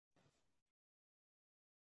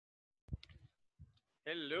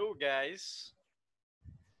Hello, guys.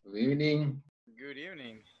 Good evening. Good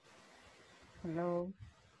evening. Hello,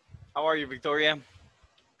 How are you, Victoria?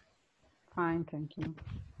 fine, thank you.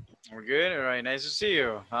 We're good. All right. Nice to see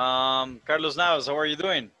you. Carlos Navas, how are you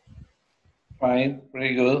doing? Fine,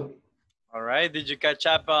 pretty good. All right. Did you catch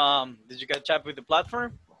up? Did you catch up with the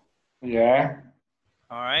platform? Yeah,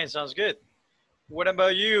 All right. Sounds good. What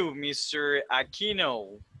about you, Mr.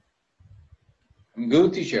 Aquino? I'm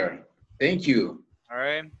good, teacher. Thank you. All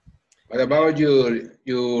right. What about your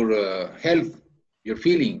health, your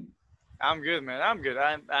feeling? I'm good, man. I'm good.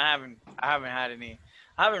 I haven't had any.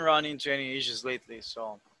 I haven't run into any issues lately,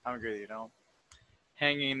 so I'm good.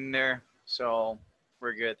 Hanging in there. So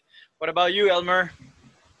we're good. What about you, Elmer?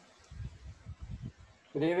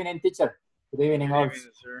 Good evening, teacher. Good evening, Good all. evening,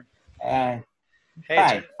 sir. Uh, Hey,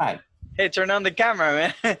 fine, fine. Hey, turn on the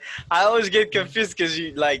camera, man. I always get confused because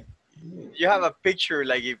you have a picture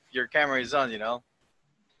like if your camera is on.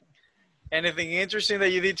 Anything interesting that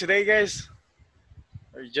you did today, guys?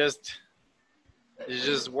 Or you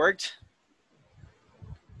just worked?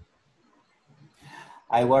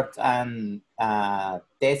 I worked on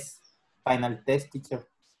final test, teacher,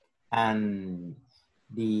 and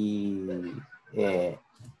the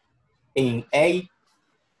in A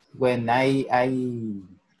when I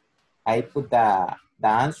put the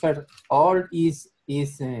answer, all is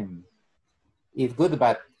good,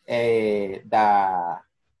 but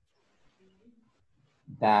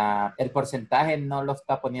el porcentaje no lo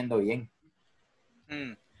está poniendo bien.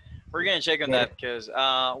 Hmm. We're gonna check on Yeah. that because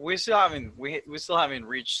we still haven't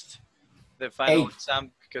reached the final Eight.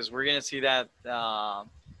 exam because we're gonna see that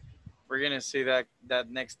that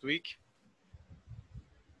next week.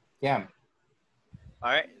 Yeah. All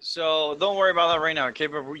right, so don't worry about that right now, okay?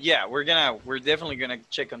 But we're definitely gonna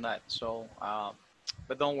check on that. So,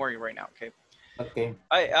 but don't worry right now, okay? Okay.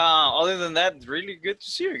 I other than that, really good to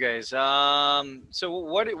see you guys. So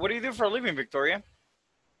what do you do for a living, Victoria?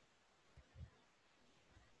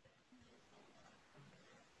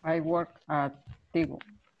 I work at Tigo.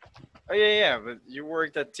 Oh yeah, but you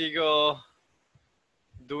worked at Tigo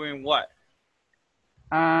doing what?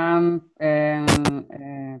 I'm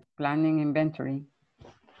planning inventory.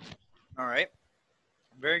 All right,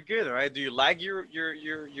 very good. All right, do you like your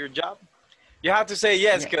job? You have to say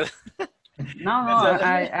yes, Yeah. cause No,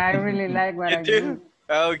 I really like what you I do. do.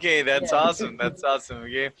 Okay, that's Yeah. awesome. That's awesome.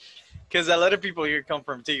 Okay, because a lot of people here come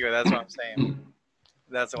from Tigo. That's what I'm saying.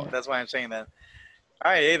 That's why I'm saying that.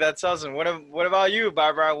 All right, hey, that's awesome. What about you,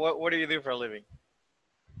 Barbara? What do you do for a living?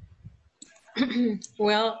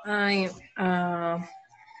 Well, I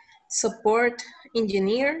support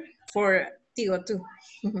engineer for Tigo too.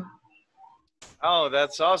 Oh,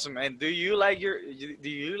 that's awesome. And do you like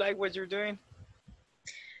what you're doing?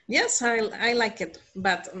 Yes, I like it,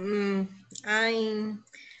 but I'm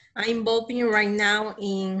involving right now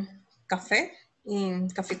in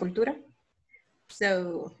caficultura.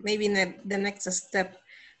 So maybe the next step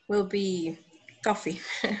will be coffee.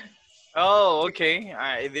 Oh, okay.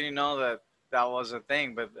 I didn't know that was a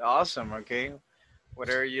thing, but awesome. Okay,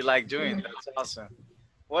 whatever you like doing, that's awesome.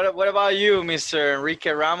 What about you, Mr. Enrique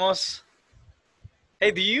Ramos?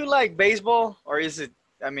 Hey, do you like baseball or is it?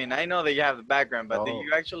 I mean, I know that you have the background, but do Oh,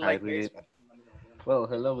 you actually I like really baseball? well.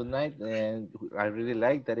 Hello, good night, and I really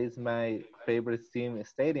like that is my favorite team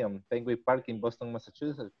stadium, Fenway Park in Boston,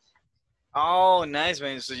 Massachusetts. Oh, nice,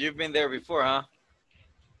 man. So you've been there before, huh?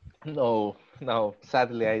 No, no,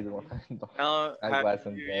 sadly I don't. No, I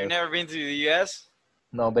wasn't you there. never been to the U.S.?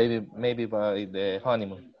 No, baby, maybe by the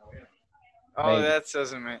honeymoon, Oh, maybe. that's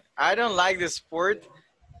awesome, man. I don't like the sport,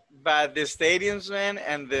 but the stadiums, man,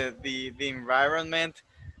 and the environment,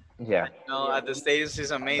 Yeah, at the stadiums is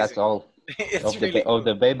that's amazing. all It's of the really of cool.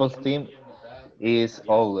 the baseball team is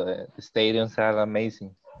all the stadiums are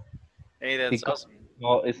amazing Hey, that's because awesome.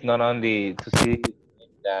 no, it's not only to see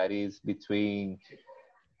that is between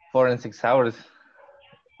 4 and 6 hours.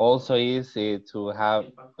 Also is to have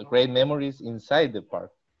great memories inside the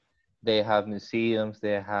park. They have museums.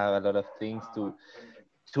 They have a lot of things to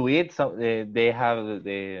eat. So they have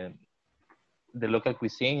the local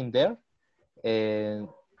cuisine in there, and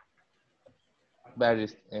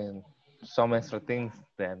various and some extra things.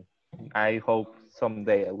 Then I hope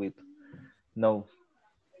someday I will know.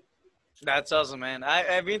 That's awesome, man.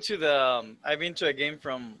 I've been to a game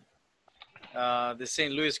from the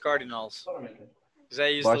St. Louis Cardinals because I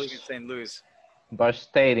used to live in Bush St. Louis. Bush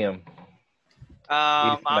Stadium is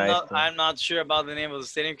I'm nice not too. I'm not sure about the name of the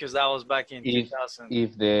stadium because that was back in If 2000.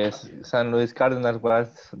 if the San Luis Cardinals was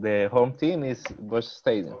the home team, is Bush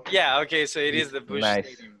Stadium. Yeah, okay, so it is It's the Bush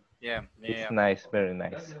nice. Stadium. Yeah, yeah, It's yeah. nice, very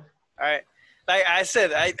nice. All right. Like I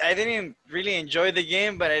said, I didn't really enjoy the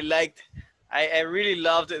game, but I really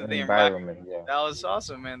loved the environment. Environment, yeah. That was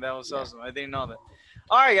awesome, man. That was Yeah. awesome. I didn't know that.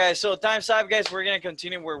 All right, guys. So time's up, guys. We're gonna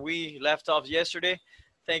continue where we left off yesterday.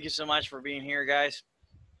 Thank you so much for being here, guys.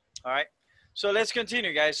 All right. So let's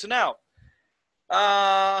continue, guys. So now,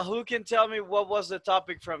 who can tell me what was the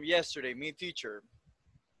topic from yesterday? Me, teacher.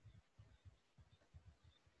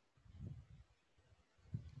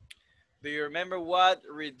 Do you remember what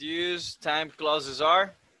reduced time clauses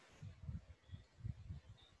are?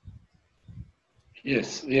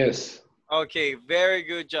 Yes, yes. Okay, very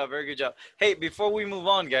good job, very good job. Hey, before we move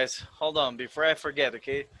on, guys, hold on, before I forget,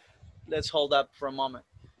 okay? Let's hold up for a moment.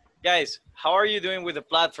 Guys, how are you doing with the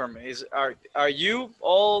platform? Are you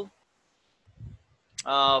all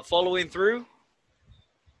following through?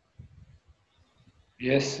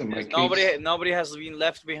 Yes, my kids. Nobody has been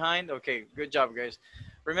left behind? Okay, good job, guys.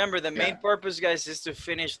 Remember, the main purpose, guys, is to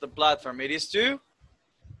finish the platform. It is to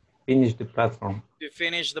Finish the platform.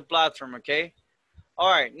 finish the platform, okay?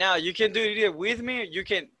 All right, now you can do it either with me. You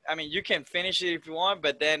can, you can finish it if you want,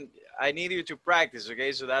 but then I need you to practice,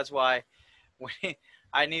 okay? So that's why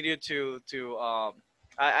I need you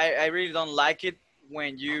I really don't like it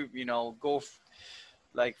when you know, go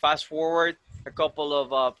like fast forward a couple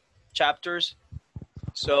of chapters.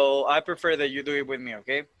 So I prefer that you do it with me,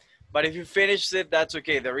 okay? But if you finish it, that's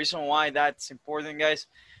okay. The reason why that's important, guys,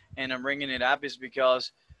 and I'm bringing it up is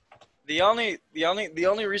because the only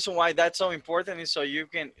reason why that's so important is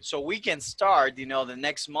so we can start, you know, the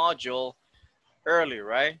next module early,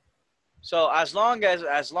 right? So as long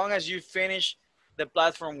as you finish the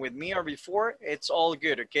platform with me or before, it's all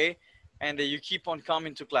good, okay? And that you keep on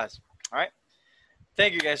coming to class. All right.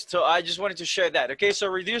 Thank you, guys. So I just wanted to share that. Okay, so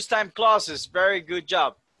reduced time clauses. Very good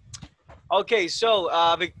job. Okay, so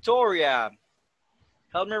Victoria,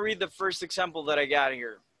 help me read the first example that I got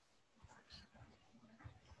here.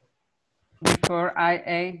 Before I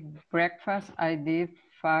ate breakfast, I did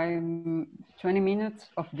 20 minutes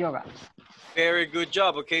of yoga. Very good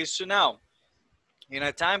job. Okay, so now in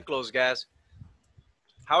a time clause, guys,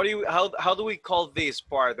 how do we call this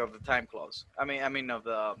part of the time clause? I mean of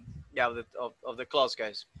the of the clause,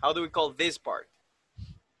 guys. How do we call this part?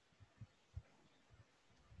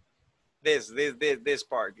 This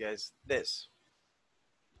part, guys. This.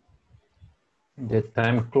 The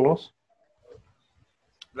time clause.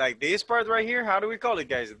 Like this part right here. How do we call it,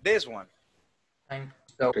 guys? This one.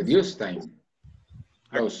 Reduce time.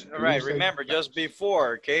 Close. All right. Reduce time. Remember, just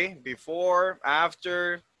before. Okay. Before,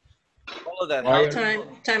 after, all of that. Prior.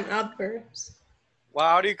 Time adverbs. Well,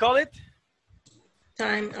 how do you call it?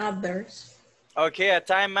 Time adverbs. Okay, a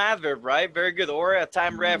time adverb, right? Very good. Or a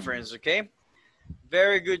time reference. Okay.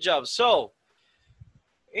 Very good job. So,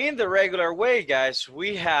 in the regular way, guys,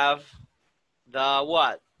 we have the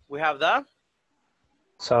what? We have the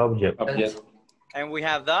Subject. Object. and we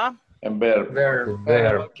have the And verb.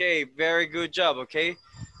 Verb. okay, very good job. Okay,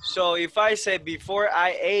 so if I say before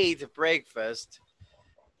I ate breakfast,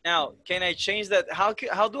 now can I change that? How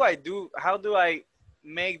do I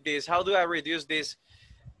make this? How do I reduce this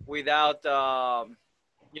without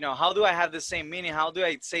you know, how do I have the same meaning? How do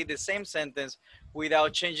I say the same sentence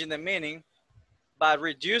without changing the meaning, but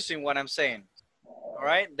reducing what I'm saying? All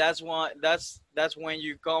right, that's when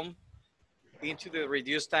you come into the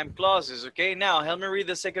reduced time clauses. Okay, now help me read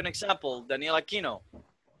the second example, Daniel Aquino.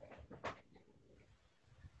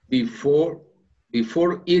 Before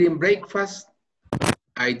eating breakfast,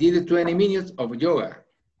 I did 20 minutes of yoga.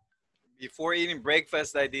 Before eating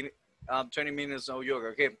breakfast, I did 20 minutes of yoga.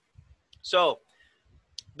 Okay, so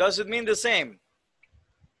does it mean the same?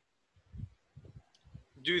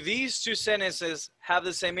 Do these two sentences have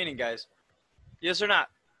the same meaning, guys? Yes or not?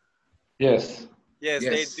 Yes. Yes,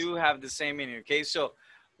 Yes. they do have the same meaning. Okay, so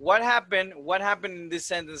what happened in this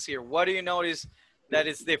sentence here? What do you notice that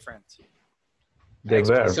is different? The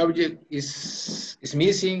verb. Subject is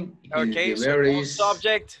missing. Okay, The so verb no is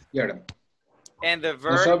subject yeah. and the No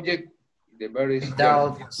verb. subject. The verb is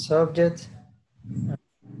Without subject.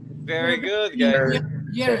 Very good, guys.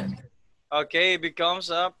 Okay, it becomes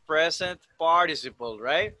a present participle,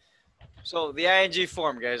 right? So the ing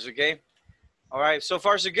form, guys. Okay. All right. So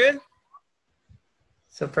far, so good.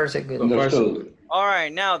 So first a good. Understood. All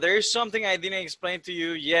right. Now there is something I didn't explain to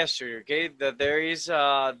you yesterday. Okay, that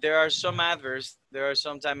there are some adverbs. There are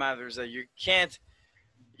some time adverbs that you can't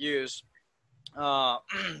use,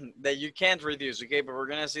 that you can't reduce. Okay, but we're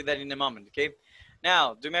gonna see that in a moment. Okay.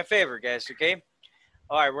 Now do me a favor, guys. Okay.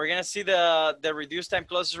 All right, we're gonna see the reduced time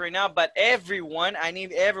clauses right now, but everyone, I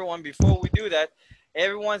need everyone, before we do that,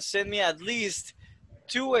 everyone send me at least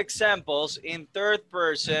 2 examples in third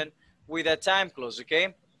person with a time clause,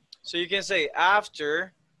 okay? So you can say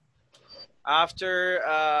after,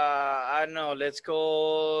 I don't know, let's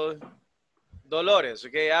call Dolores,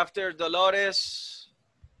 okay? After Dolores,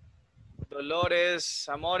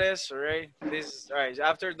 Amores, all right? This is, all right,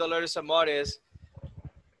 after Dolores Amores,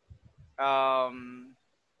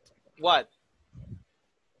 what?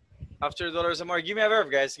 After Dolores Amores, give me a verb,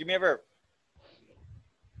 guys, give me a verb.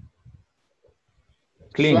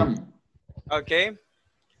 Clean. Swam. Okay,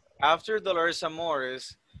 after Dolores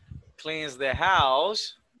Amores cleans the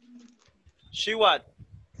house, she what?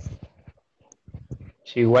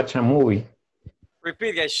 She watch a movie.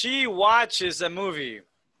 Repeat, guys, she watches a movie.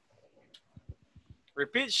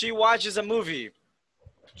 Repeat, she watches a movie.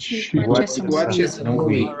 She watches watches a a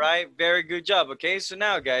movie. All right, very good job. Okay, so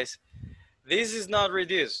now, guys, this is not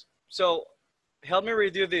reduced. So help me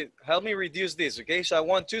reduce this. Okay, so I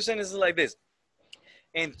want two sentences like this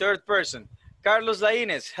in third person. Carlos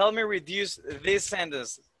Lainez, help me reduce this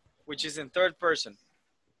sentence, which is in third person.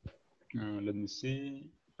 Let me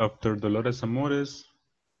see. After Dolores Amores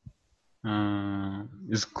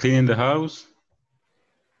is cleaning the house.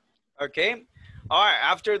 Okay. All right.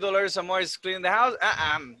 After Dolores Amores cleaning the house.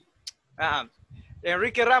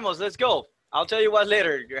 Enrique Ramos, let's go. I'll tell you what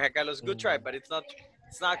later, Carlos. Good try, but it's not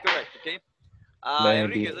correct. Okay. Maybe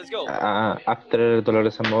Enrique, let's go. after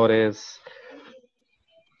Dolores Amores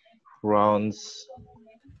runs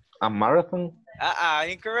a marathon.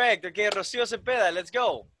 Incorrect. Okay, Rocío Cepeda, let's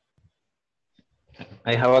go.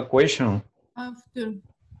 I have a question. After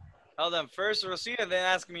Hold on. First, Rocío, and then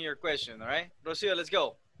ask me your question. All right, Rocío, let's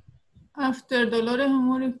go. Dolores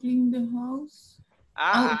Amores clean the house.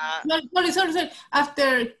 Sorry.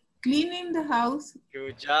 After cleaning the house,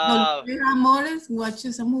 Good job. Dolores Amores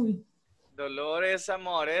watches a movie. Dolores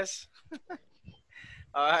Amores.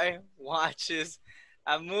 All right, watches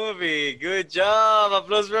a movie. Good job.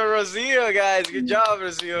 Applause for Rocío, guys. Good job,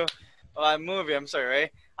 Rocío. Oh, a movie. I'm sorry,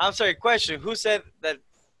 right? I'm sorry. Question. Who said that?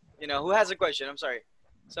 You know, who has a question? I'm sorry.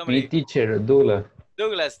 Somebody. Me teacher, Douglas.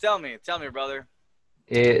 Douglas, tell me, brother.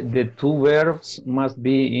 The two verbs must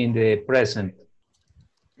be in the present.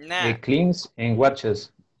 Nah. Cleans and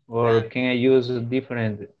watches. Or can I use a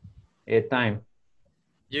different time?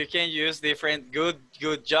 You can use different. Good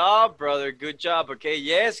job, brother. Good job. Okay.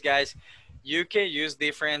 Yes, guys. You can use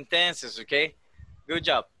different tenses. Okay. Good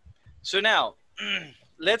job. So now,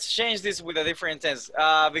 let's change this with a different tense.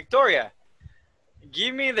 Victoria,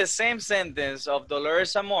 give me the same sentence of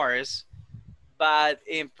Dolores Amores, but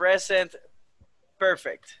in present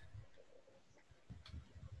perfect.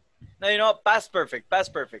 No, you know, past perfect,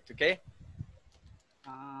 okay?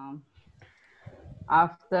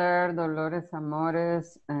 After Dolores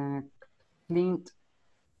Amores cleaned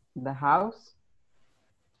the house.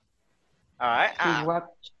 All right. She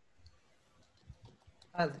watched.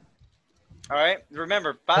 All right.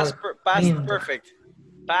 Remember, past perfect.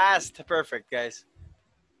 Past perfect, guys.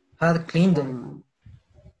 Had cleaned them.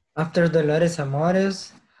 After Dolores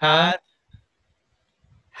Amores Had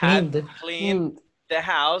cleaned the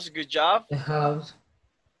house. Good job. the house.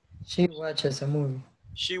 She watches a movie.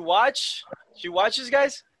 She watches,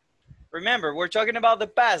 guys. Remember, we're talking about the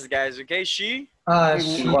past, guys. Okay, she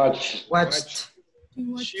watched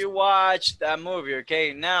a movie.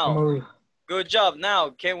 Okay, now, good job. Now,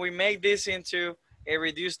 can we make this into a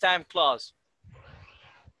reduced time clause?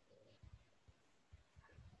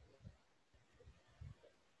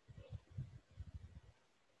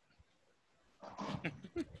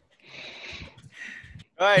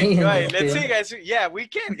 All right. Let's see, guys. Yeah, we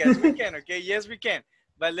can, guys. We can. Okay, yes, we can.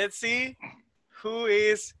 But let's see who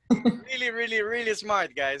is really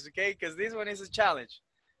smart, guys. Okay, because this one is a challenge.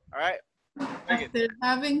 All right. After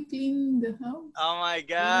having cleaned the house. Oh my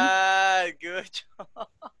God! Good job.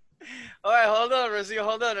 All right, hold on, Rocío.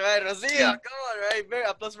 Hold on. All right, Rocío, come on. Right, very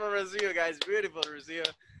applause for Rocío, guys. Beautiful, Rocío.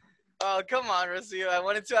 Oh, come on, Rocío. I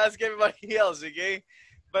wanted to ask everybody else, okay?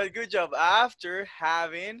 But good job. After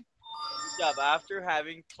having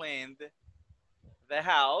cleaned the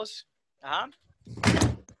house.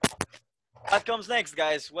 What comes next,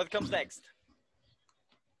 guys? What comes next?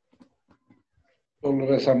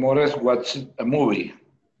 Dolores Amores watched a movie.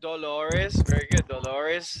 Dolores, very good.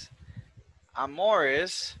 Dolores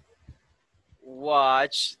Amores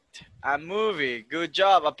watched a movie. Good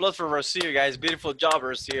job. Applause for Rocío, guys. Beautiful job,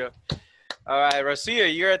 Rocío. All right, Rocío,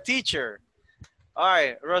 you're a teacher. All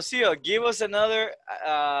right, Rocío, give us another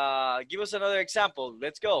example.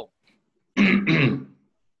 Let's go.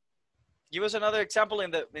 Give us another example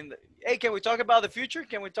in the. Hey, can we talk about the future?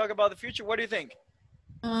 Can we talk about the future? What do you think?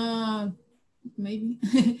 Maybe.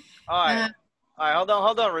 All right. Hold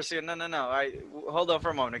on, Rocío. No. All right, hold on for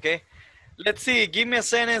a moment, okay? Let's see. Give me a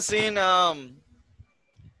sentence in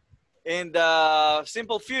In the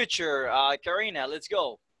simple future, Karina, let's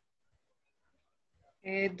go.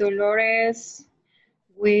 Dolores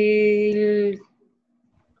will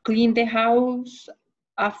clean the house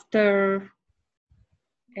after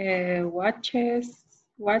watches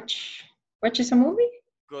a movie.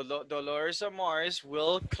 Dolores Amores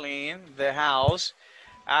will clean the house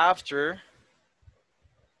after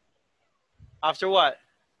what?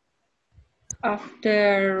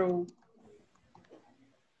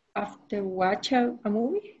 After watch a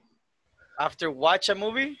movie. After watch a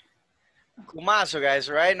movie? Kumaso, guys,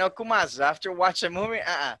 right? No kumaso. After watch a movie?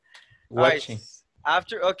 All right. Watching.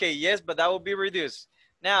 After, okay, yes, but that will be reduced.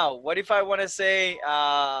 Now, what if I want to say,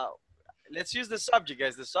 let's use the subject,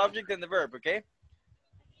 guys. The subject and the verb, okay?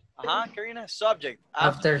 Karina, subject.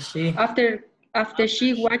 After she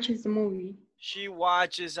Watches the movie. She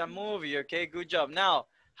watches a movie, okay? Good job. Now,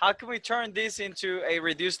 how can we turn this into a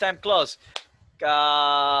reduced time clause?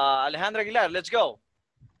 Alejandra Aguilar, let's go.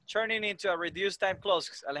 Turning into a reduced time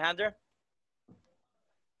clause, Alejandra.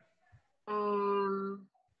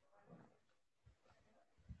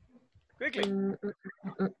 Quickly.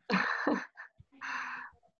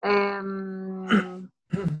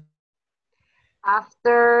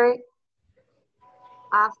 After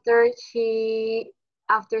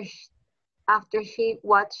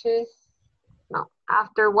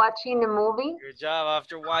watching a movie, Good job.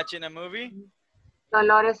 After watching a movie,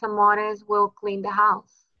 Dolores Amores will clean the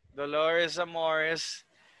house. Dolores Amores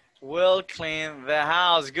will clean the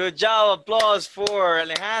house. Good job. Applause for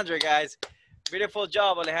Alejandra, guys. Beautiful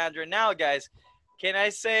job, Alejandra. Now, guys, can I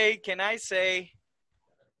say,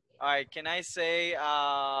 all right, can I say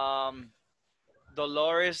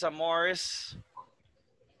Dolores Amores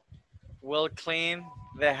will clean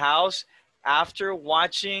the house after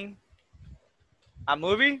watching a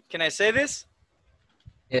movie? Can I say this?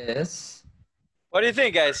 Yes. What do you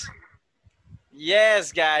think, guys?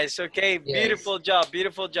 Yes, guys. Okay, Yes. beautiful job,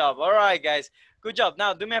 beautiful job. All right, guys, good job.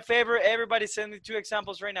 Now, do me a favor. Everybody send me 2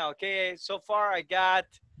 examples right now, okay? So far, I got...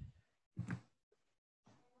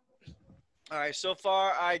 All right, so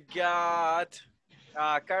far, I got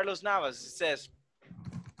Carlos Navas. It says,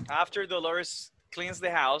 after Dolores cleans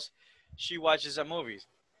the house, she watches a movie.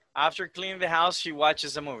 After cleaning the house, she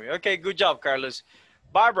watches a movie. Okay, good job, Carlos.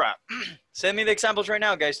 Barbara, send me the examples right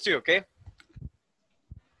now, guys, too, okay?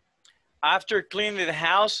 After cleaning the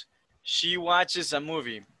house, she watches a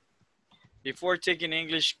movie. Before taking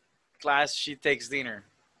English class, she takes dinner.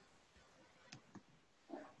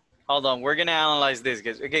 Hold on, we're gonna analyze this,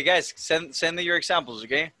 guys. Okay, guys, send me your examples,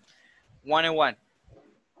 okay? 1 and 1.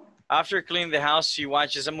 After cleaning the house, she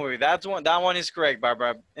watches a movie. That one is correct,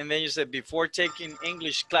 Barbara. And then you said before taking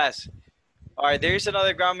English class. All right, there's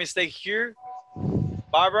another ground mistake here.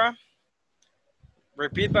 Barbara,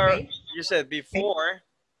 repeat, Barbara. You said before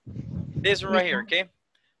this one right here, okay?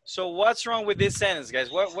 So what's wrong with this sentence, guys?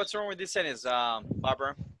 What's wrong with this sentence,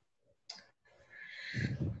 Barbara?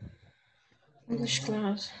 English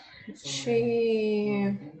class.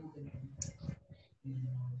 She...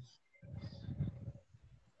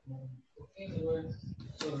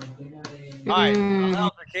 All right, I'll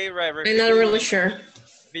help, okay, right. I'm not really sure.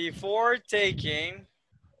 Before taking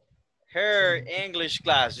her English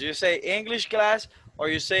class. You say English class or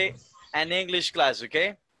you say an English class,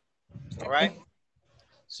 okay? All right.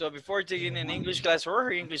 So before taking an English class or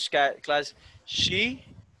her English class, she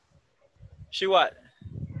what?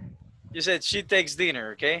 You said she takes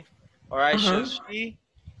dinner, okay? All right, so she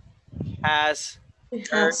has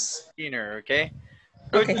her dinner, okay?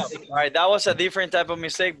 Good job. All right, that was a different type of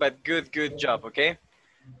mistake, but good job, okay?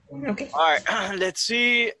 Okay. All right, let's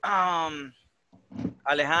see. Alejandra,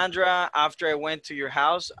 after I went to your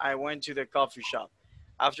house, I went to the coffee shop.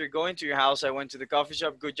 After going to your house, I went to the coffee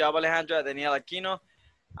shop. Good job, Alejandra. Daniel Aquino.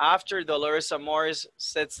 After Dolores Amores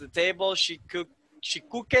sets the table, she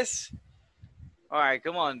cooks. All right,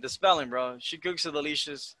 come on, the spelling, bro. She cooks a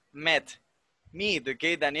delicious meat,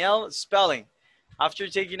 okay? Danielle, spelling. After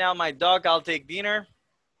taking out my dog, I'll take dinner.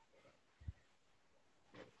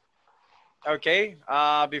 Okay,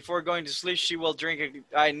 before going to sleep, she will drink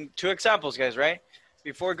 2 examples, guys, right?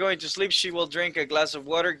 Before going to sleep, she will drink a glass of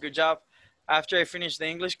water. Good job. After I finish the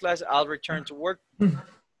English class, I'll return to work.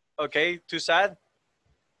 Okay, too sad,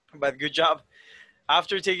 but good job.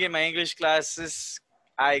 After taking my English classes,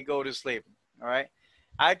 I go to sleep. All right.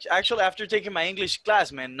 Actually, after taking my English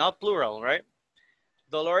class, man, not plural, right?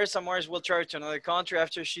 Dolores Amores will travel to another country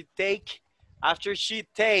after she takes,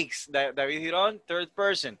 David Giron, 3rd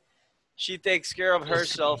person. She takes care of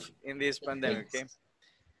herself in this pandemic, okay?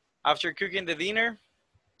 After cooking dinner,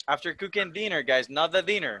 guys, not the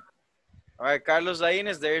dinner. All right, Carlos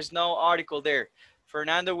Lainez, there is no article there.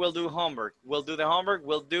 Fernando will do homework. We'll do the homework.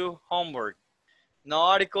 We'll do homework. No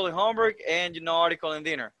article in homework and no article in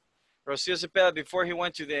dinner. Rocio Cepeda, before he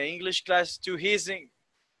went to the English class, to the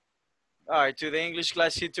English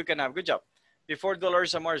class, he took a nap. Good job. Before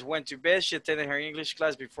Dolores Amores went to bed, she attended her English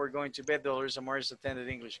class. Before going to bed, Dolores Amores attended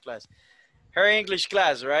English class. Her English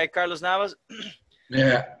class, right, Carlos Navas?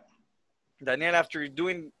 Yeah. Daniel, after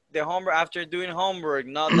doing homework,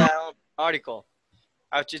 not that article.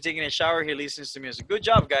 After taking a shower, he listens to music. Good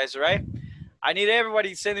job, guys, all right? I need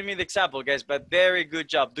everybody sending me the example, guys, but very good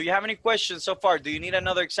job. Do you have any questions so far? Do you need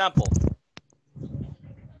another example?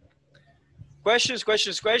 Questions? No,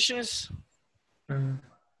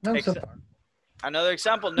 so far. Another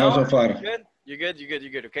example? No? No, so far. You're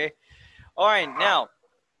good, okay? All right, now,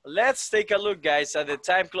 let's take a look, guys, at the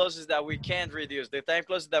time clauses that we can't reduce. The time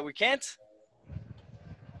clauses that we can't?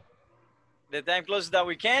 The time clauses that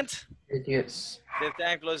we can't? Reduce. The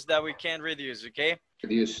time clauses that we can't reduce, okay?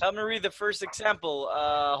 Reduce. Help me read the first example.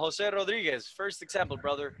 Jose Rodriguez, first example,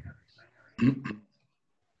 brother.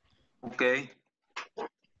 Okay.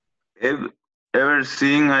 Ever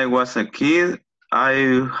since I was a kid,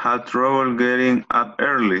 I had trouble getting up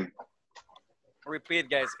early. Repeat,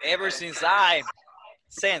 guys. Ever since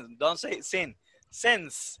don't say sin.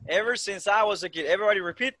 Since, ever since I was a kid. Everybody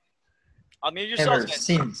repeat. Unmute yourself. Ever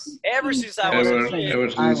since. Ever since I was a kid. Ever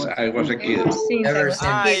since I was a kid. Ever since.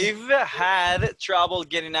 I've had trouble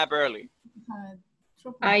getting up early.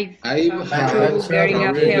 I've I've had trouble getting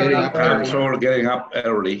up early. trouble getting up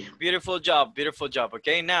early. Beautiful job.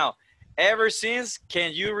 Okay, now, ever since,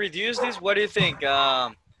 can you reduce this? What do you think?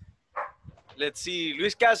 Let's see,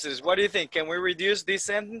 Luis Cáceres, what do you think? Can we reduce this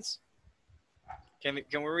sentence? Can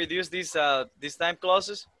we reduce these time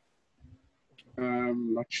clauses?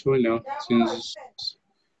 Actually, no, since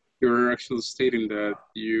you're actually stating that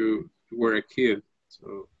you were a kid,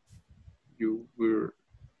 so you were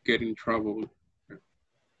getting trouble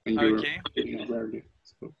when you were getting up early.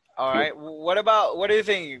 So, all right. What do you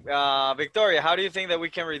think, Victoria? How do you think that we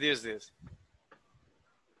can reduce this?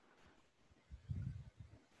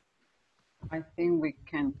 I think we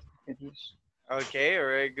can't reduce. Okay, all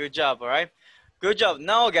right, good job, all right? Good job.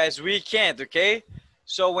 No, guys, we can't, okay?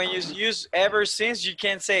 So when you use ever since, you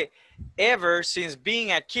can't say ever since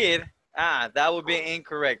being a kid. That would be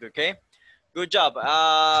incorrect, okay? Good job.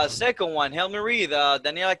 Second one, help me read,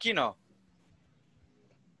 Daniel Aquino.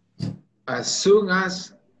 As soon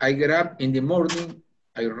as I get up in the morning,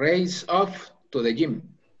 I race off to the gym.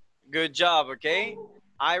 Good job, okay?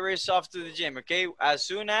 I race off to the gym, okay? As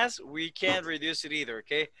soon as, we can't reduce it either,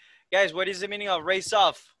 okay? Guys, what is the meaning of race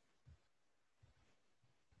off?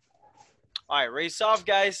 All right, race off,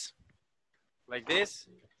 guys. Like this.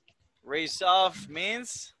 Race off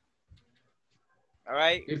means, all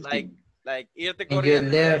right, like irte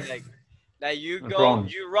corriendo, like you go,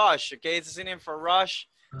 you rush, okay? It's a synonym for rush,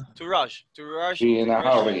 to rush. In a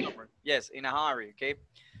hurry. Yes, in a hurry, okay?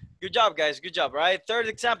 Good job, guys. Good job, right? Third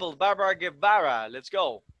example, Barbara Guevara. Let's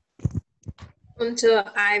go. Until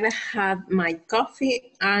I've had my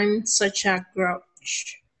coffee, I'm such a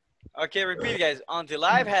grouch. Okay, repeat, guys. Until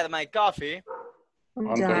I've had my coffee.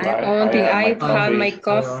 Until I've had my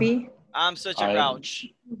coffee. I'm such a grouch.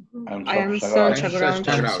 I am such a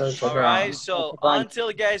grouch. All right, so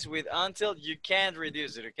until, guys, with until, you can't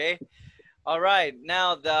reduce it, okay? All right,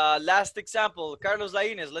 now the last example, Carlos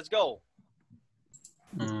Lainez, let's go.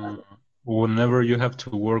 Whenever you have to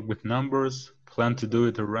work with numbers, plan to do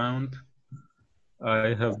it around.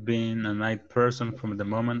 I have been a night person from the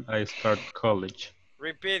moment I started college.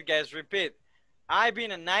 Repeat, guys, repeat. I've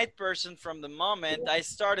been a night person from the moment I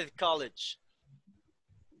started college.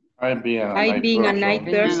 I've been a night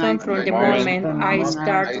person from the moment I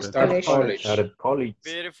started college.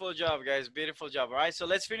 Beautiful job, guys. Beautiful job. All right, so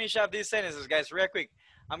let's finish up these sentences, guys, real quick.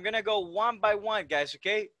 I'm going to go one by one, guys,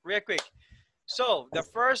 okay? Real quick. So the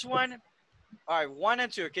first one, all right, 1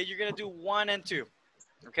 and 2, okay? You're going to do 1 and 2,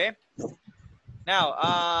 okay?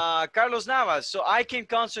 Now, Carlos Navas, so I can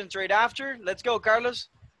concentrate after. Let's go, Carlos.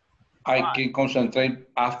 I can concentrate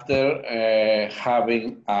after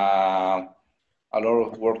having a lot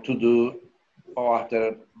of work to do, or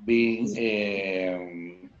after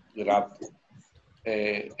being without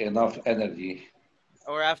enough energy.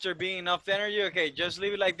 Or after being enough energy. Okay, just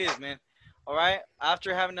leave it like this, man. All right,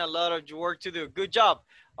 after having a lot of work to do. Good job.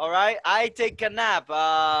 All right, I take a nap.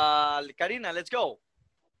 Karina, let's go.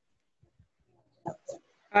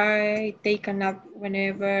 I take a nap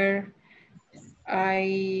whenever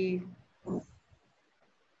I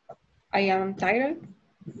am tired.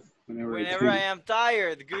 Whenever I am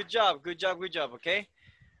tired. Good job, good job, good job, okay?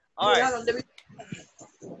 All right.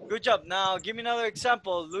 Good job. Now, give me another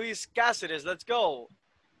example. Luis Cáceres, let's go.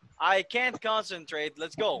 I can't concentrate.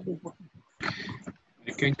 Let's go.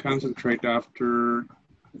 I can concentrate after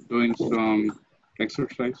doing some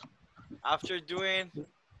exercise. After doing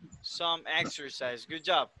some exercise. Good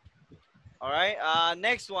job. All right.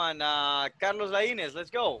 Next one. Carlos Lainez, let's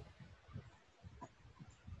go.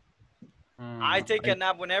 I take a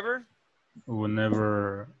nap whenever?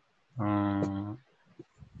 Whenever I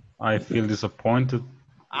feel disappointed.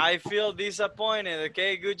 I feel disappointed.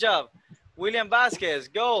 Okay, good job. William Vasquez,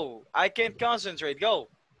 go. I can't concentrate. Go.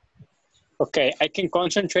 Okay, I can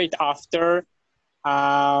concentrate after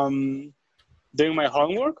doing my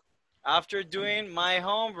homework. After doing my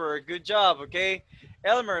homework. Good job. Okay.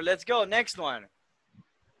 Elmer, let's go. Next one.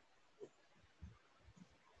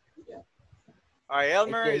 All right,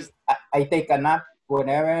 Elmer is. I take a nap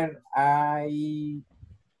whenever I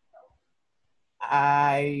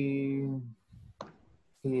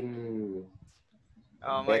feel.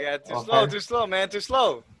 Oh my God! Too slow, man. Too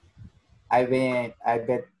slow. I bet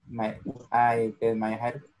my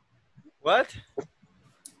head. What?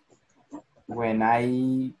 When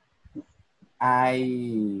I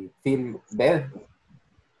feel bad.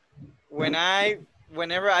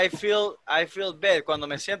 Whenever I feel bad. Cuando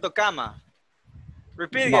me siento cama.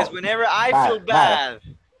 Repeat, No, guys. Whenever I feel bad.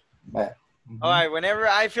 All right. Whenever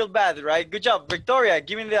I feel bad, right? Good job, Victoria.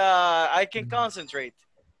 Give me the. I can concentrate.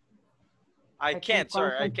 I can't.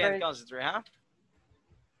 Sorry, I can't concentrate. Huh?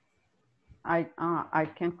 I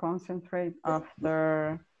can concentrate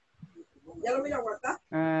after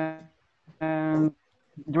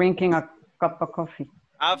drinking a cup of coffee.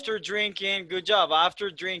 After drinking, good job.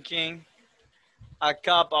 After drinking a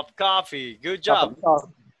cup of coffee. Good job.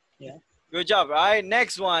 Yeah. Good job. All right,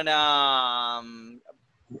 next one.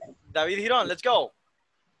 David Giron, let's go.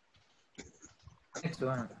 Next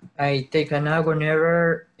one. I take a nap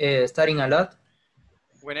whenever studying a lot.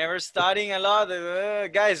 Whenever studying a lot,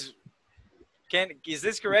 guys, is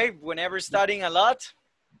this correct? Whenever studying a lot?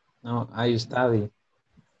 No, I study.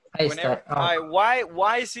 Whenever, all right,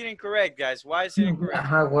 why is it incorrect, guys? Why is it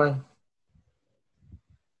incorrect? Why?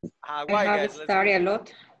 Why, I guys? have studied a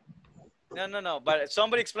lot. No. But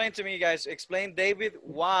somebody explain to me, guys. Explain, David,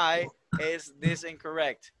 why is this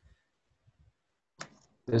incorrect?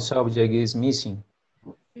 The subject is missing.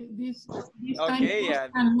 This Okay, yeah.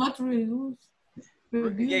 Cannot reduce.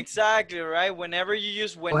 Exactly, right? Whenever you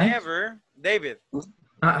use whenever, David,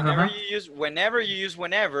 whenever you use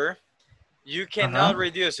whenever, you cannot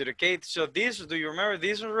reduce it, okay? So this, do you remember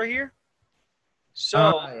this one right here?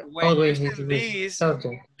 So when using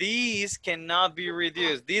these cannot be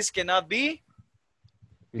reduced. These cannot be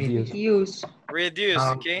reduced. Reduced,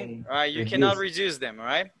 okay? All right, you cannot reduce them, all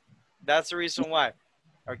right? That's the reason why.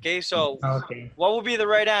 Okay, so what would be the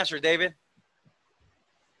right answer, David?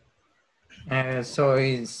 So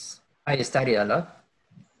is I study a lot.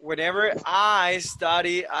 Whenever I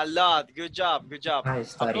study a lot. Good job, good job.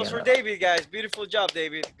 Applause for David, guys. Beautiful job,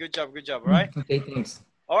 David. Good job, all right? Okay, thanks.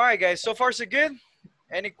 All right, guys, so far so good?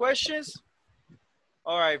 Any questions?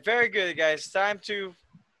 All right, very good, guys. Time to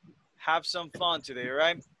have some fun today, all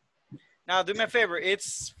right? Now, do me a favor.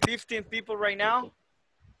 It's 15 people right now. I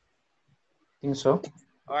think so.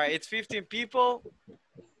 All right, it's 15 people.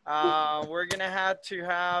 We're going to have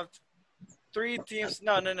 3 teams.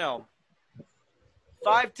 No.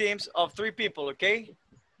 5 teams of 3 people, okay?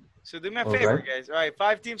 So do me a favor, guys. All right,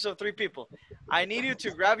 5 teams of 3 people. I need you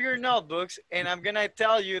to grab your notebooks, and I'm going to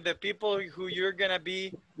tell you the people who you're going to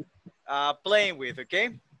be playing with,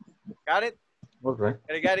 okay? Got it? Okay.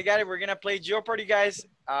 Got it. We're going to play Jeopardy, guys,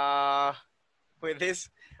 with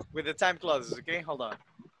the time clauses, okay? Hold on.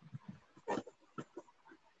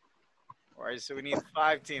 All right, so we need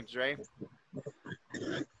 5 teams, right?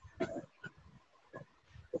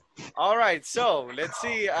 All right, so let's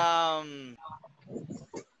see.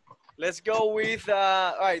 Let's go with,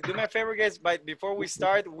 all right, do me a favor, guys, but before we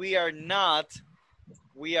start, we are not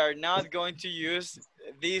going to use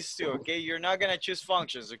these 2, okay? You're not going to choose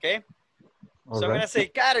functions, okay? So I'm going to say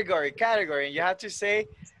category, and you have to say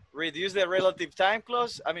reduce the relative time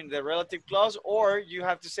clause, the relative clause, or you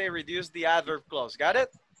have to say reduce the adverb clause. Got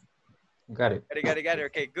it? Got it.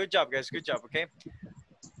 Okay, good job, guys. Good job, okay?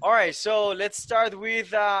 All right, so let's start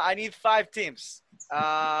with, I need 5 teams.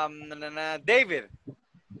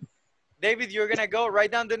 David, you're going to go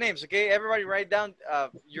write down the names, okay? Everybody write down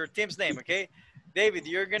your team's name, okay? David,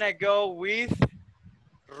 you're going to go with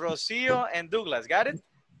Rocio and Douglas. Got it?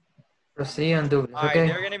 Rocio and Douglas, all right, okay.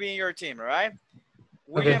 They're going to be in your team, all right?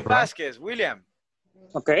 William Vasquez. William.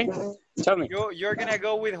 Okay, tell me. You're going to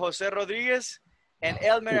go with Jose Rodriguez and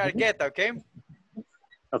Elmer Argueta, okay?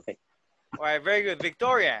 Okay. All right, very good.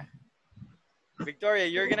 Victoria. Victoria,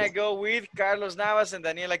 you're going to go with Carlos Navas and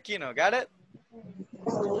Daniel Aquino. Got it?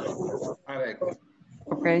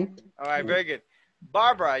 Okay. All right, very good.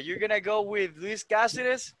 Barbara, you're going to go with Luis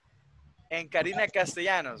Cáceres and Karina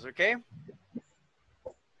Castellanos, okay?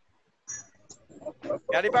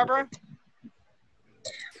 Got it, Barbara?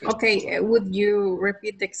 Okay, would you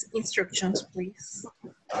repeat the instructions, please?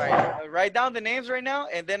 All right, write down the names right now,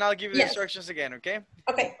 and then I'll give you the instructions again, okay?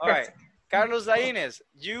 Okay, all right. Carlos Laínez,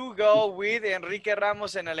 you go with Enrique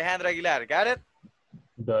Ramos and Alejandra Aguilar. Got it?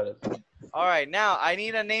 Got it. All right, now I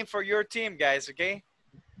need a name for your team, guys, okay?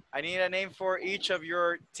 I need a name for each of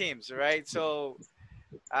your teams, all right? So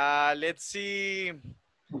let's see.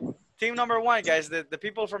 Team number one, guys, the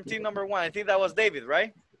people from team number one. I think that was David,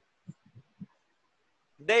 right?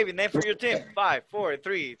 David, name for your team. 5, 4,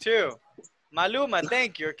 3, 2. Maluma,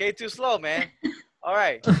 thank you. Okay, too slow, man. All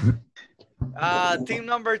right. Team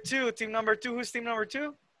number two. Team number two. Who's team number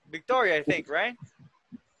two? Victoria, I think, right?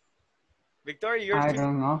 Victoria, your team. I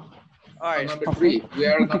don't know. All right. Number 3. We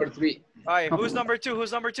are number 3. All right. Who's number two?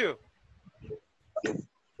 Who's number two?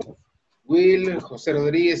 Will, José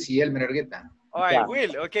Rodríguez y Elmer Argueta. All right,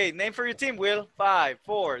 Will. Okay, name for your team, Will. 5,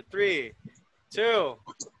 4, 3, 2,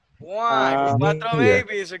 1. Cuatro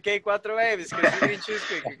babies, okay? Cuatro babies, because you didn't choose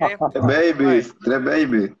quick, okay? Babies, tres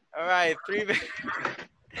babies. All right, 3 babies.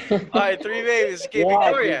 All right, 3 babies. Okay,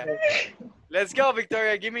 Victoria. Let's go,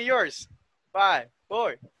 Victoria. Give me yours. 5,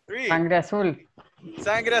 4, 3. Sangre azul.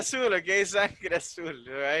 Sangre azul, okay? Sangre azul,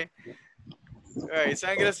 all right? All right,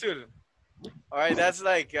 sangre azul. All right, that's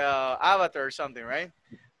like Avatar or something, right?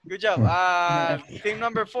 Good job. Team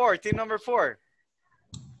number 4. Team number 4.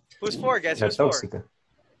 Who's 4, guys? Who's 4?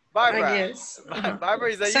 Barbara. Yes.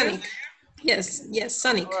 Barbara, is that Sonic. you? Yes,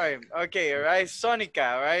 Sonic. All right. Okay, all right.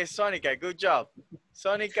 Sonica, all right? Sonica, good job.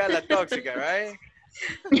 Sonica la tóxica, right?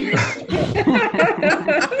 You're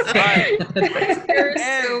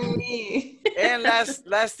so mean. And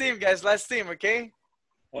last team, guys. Last team, okay?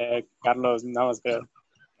 Carlos Navas.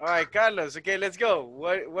 All right, Carlos. Okay, let's go.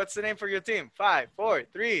 What's the name for your team? 5, 4,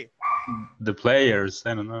 3. The players,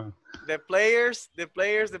 I don't know. The players,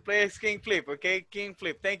 King Flip, okay? King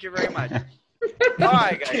Flip, thank you very much. All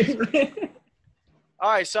right, guys. All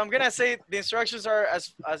right, so I'm gonna say the instructions are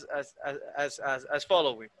as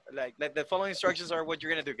following. Like the following instructions are what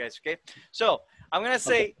you're gonna do, guys, okay? So I'm gonna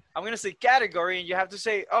say category, and you have to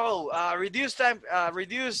say, reduce time,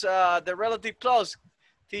 reduce the relative clause,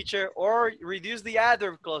 teacher, or reduce the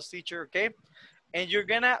adverb clause, teacher, okay? And you're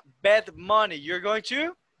gonna bet money. You're going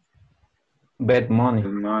to bet money.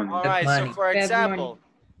 all right,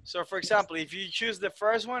 so for example, if you choose the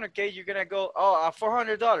first one, okay, you're gonna go,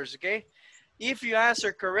 $400, okay? If you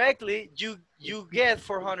answer correctly, you get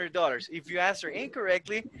 $400. If you answer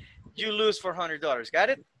incorrectly, you lose $400.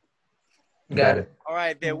 Got it? Got it. All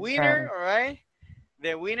right, the winner, all right?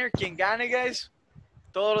 The winner, quien gane, guys,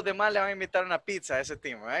 todos los demás le van a invitar una pizza a ese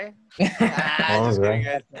team, right? Just kidding,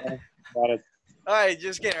 guys. Got it. All right,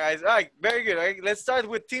 just kidding, guys. All right, very good. All right, let's start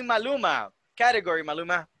with Team Maluma. Category,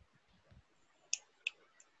 Maluma.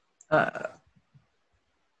 All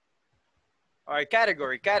right,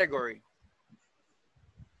 category.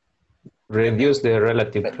 Reduce the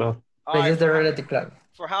relative clause. Reduce the relative clause.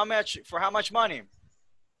 For how much money?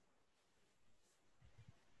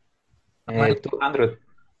 200.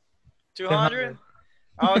 200?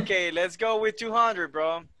 Okay, let's go with 200,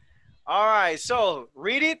 bro. All right, so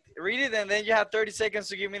read it, and then you have 30 seconds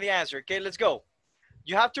to give me the answer. Okay, let's go.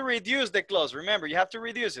 You have to reduce the clause. Remember, you have to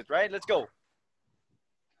reduce it, right? Let's go.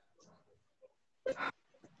 All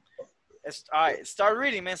right, start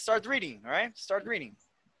reading, man. Start reading, all right? Start reading.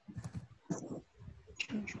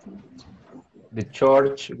 The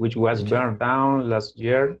church, which was burned down last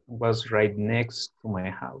year, was right next to my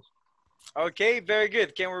house. Okay, very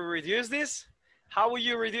good. Can we reduce this? How will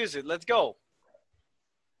you reduce it? Let's go.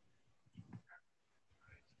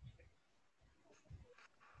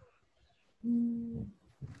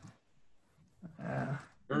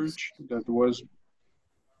 Church that was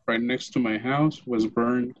right next to my house was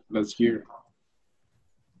burned last year.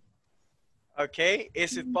 Okay,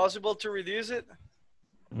 is it possible to reduce it?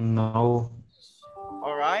 No.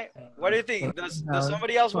 All right. What do you think? Does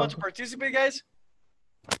somebody else want to participate, guys?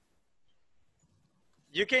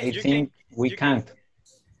 You can. I think we can't.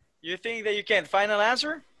 You think that you can? Final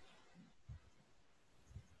answer?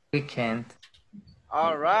 We can't.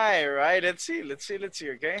 All right. Let's see.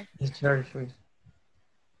 Okay.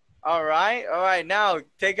 All right. Now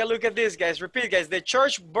take a look at this, guys. Repeat, guys. The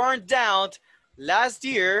church burned down last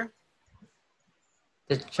year.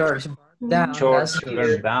 The church burned down last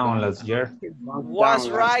year. Last year. Was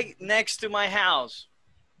right next to my house.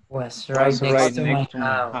 Was right next to my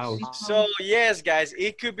house. So yes, guys,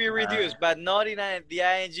 it could be reduced, but not in the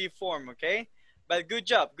ing form, okay? But good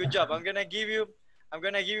job, good job. I'm gonna give you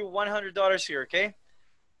 $100 here, okay?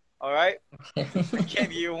 All right. I can't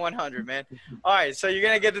give you 100, man. All right, so you're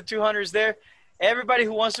gonna get the 200s there. Everybody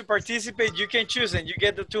who wants to participate, you can choose and you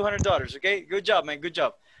get the $200. Okay, good job, man. Good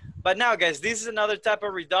job. But now, guys, this is another type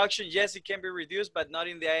of reduction. Yes, it can be reduced, but not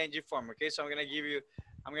in the ing form. Okay, so I'm gonna give you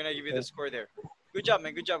the score there. Good job,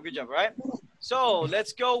 man. Good job. Good job. All right. So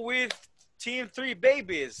let's go with team 3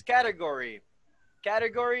 babies category,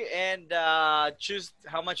 and choose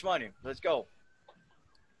how much money. Let's go.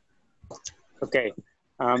 Okay.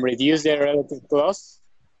 Reduce the relative clause.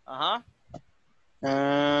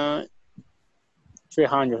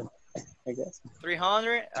 300, I guess.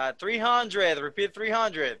 300. 300. Repeat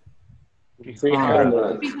 300.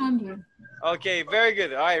 300. 300. Okay, very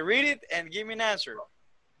good. All right, read it and give me an answer.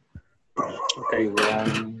 Okay.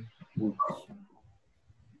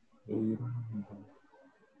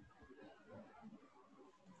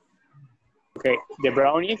 Okay, the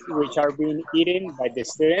brownies which are being eaten by the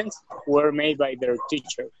students were made by their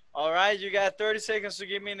teacher. All right, you got 30 seconds to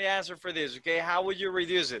give me the answer for this, okay? How would you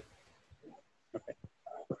reduce it? Okay.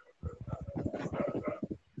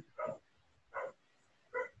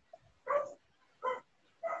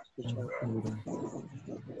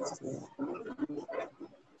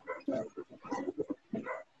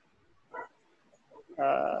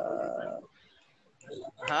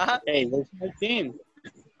 Hey, where's my team?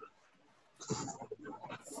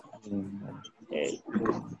 Okay.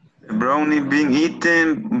 The brownie being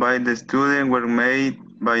eaten by the student were made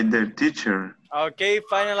by their teacher. Okay,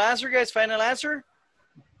 final answer, guys. Final answer?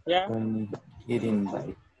 Yeah. Eating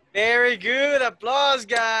by. Very good. Applause,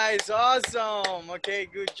 guys. Awesome. Okay,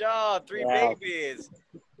 good job. 3 babies.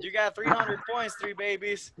 You got 300 points, 3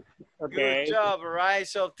 babies. Okay. Good job. All right.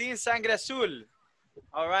 So, Team Sangre Azul.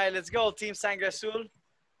 All right, let's go. Team Sangre Azul.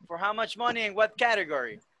 For how much money and what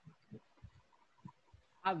category?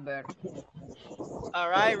 Albert. All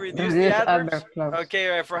right, reduce the adverbs. Okay,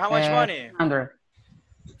 all right. For how much money? 100.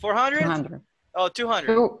 400? 200. Oh,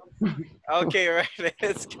 200. Okay, all right.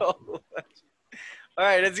 Let's go. All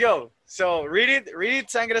right, let's go. So read it,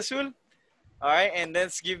 Sangre Azul. All right, and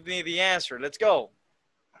let's give me the answer. Let's go.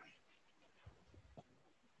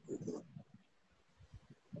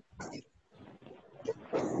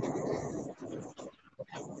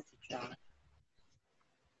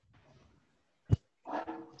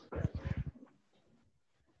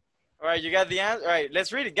 All right, you got the answer. All right,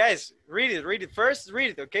 let's read it, guys. Read it first.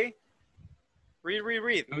 Read it, okay?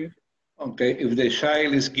 Read. Okay, if the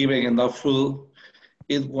child is given enough food,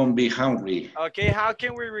 it won't be hungry. Okay, how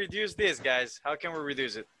can we reduce this, guys? How can we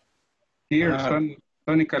reduce it? Here,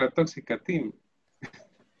 Sonica la Tóxica team.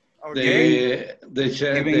 Okay.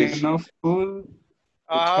 Giving enough food.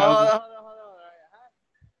 Hold on.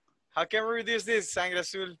 How can we reduce this, Sangre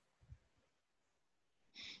Azul?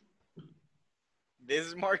 This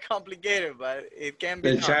is more complicated, but it can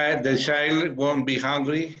be done. The child won't be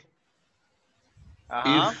hungry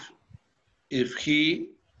if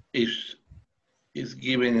he is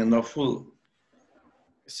given enough food.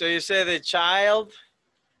 So you say the child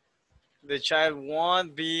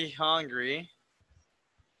won't be hungry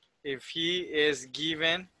if he is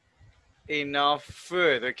given enough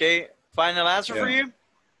food. Okay, final answer for you.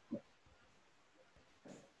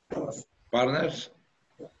 Partners.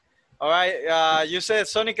 All right, you said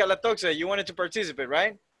Sonica La Toxa, you wanted to participate,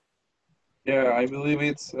 right? Yeah, I believe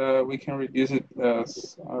it's we can reduce it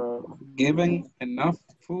as giving enough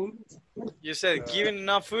food. You said giving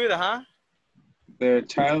enough food, The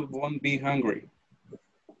child won't be hungry.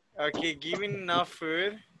 Okay, giving enough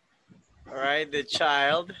food. All right, the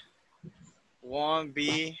child won't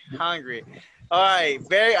be hungry. All right,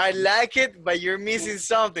 I like it, but you're missing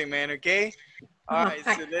something, man. Okay. All right.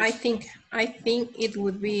 So I think it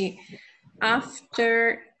would be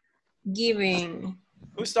after giving.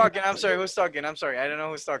 Who's talking? I'm sorry. Who's talking? I'm sorry. I don't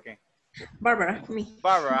know who's talking. Barbara, me.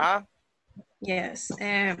 Barbara, Yes.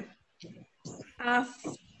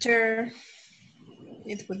 After,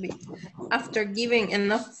 it would be after giving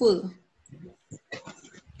enough food.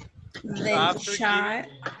 The child,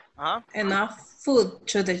 enough food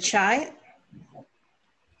to the child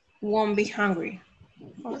won't be hungry.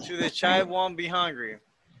 To the child won't be hungry.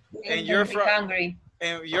 And you're from hungry.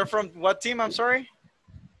 And you're from what team? I'm sorry.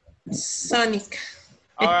 Sonic.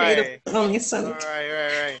 All right. Only Sonic. All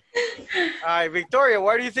right. All right, Victoria.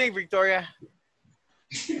 What do you think, Victoria?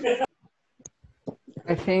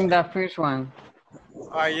 I think the first one. All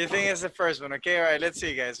right, you think it's the first one? Okay. All right. Let's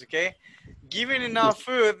see, guys. Okay. Given enough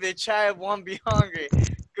food, the child won't be hungry.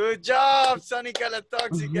 Good job, Sonica La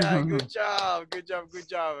Toxica. Good job, good job, good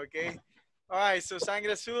job, okay? All right, so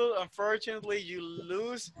Sangre Azul, unfortunately, you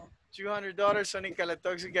lose $200. Sonica La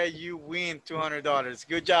Toxica, you win $200.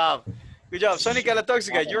 Good job. Good job. Sonica La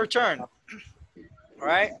Toxica, your turn. All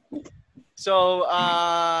right. So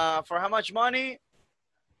for how much money?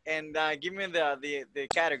 And give me the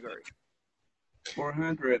category.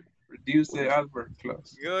 400. Reduce the adverb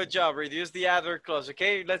clause. Good job. Reduce the adverb clause.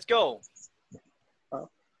 Okay, let's go.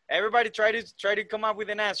 Everybody try to come up with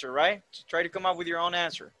an answer, right? Try to come up with your own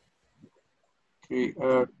answer. Okay,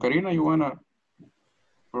 Karina, you wanna?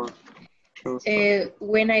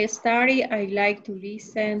 When I study, I like to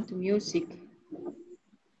listen to music.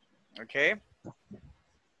 Okay.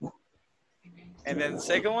 And then the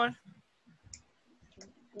second one?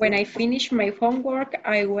 When I finish my homework,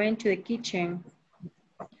 I went to the kitchen.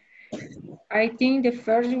 I think the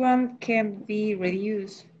first one can be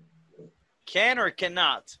reduced. Can or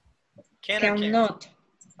cannot? Can or can't? Cannot.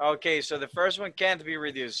 Okay, so the first one can't be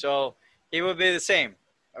reduced. So it will be the same.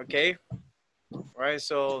 Okay. All right,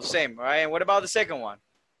 so same. All right, and what about the second one?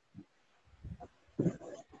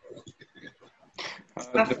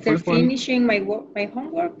 After finishing my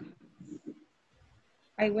homework,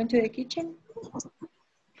 I went to the kitchen.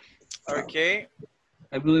 Okay.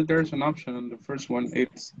 I believe there's an option on the first one.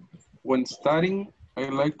 It's when studying, I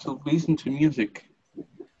like to listen to music.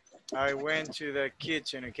 I went to the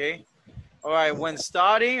kitchen, okay? All right, when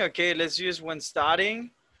studying, okay, let's use when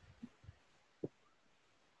studying.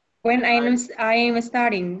 When I am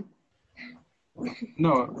studying.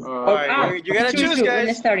 No. All right, you gotta choose, guys.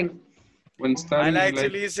 When studying. When studying, I like to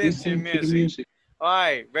listen to music. All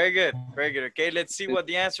right, very good, very good. Okay, let's see what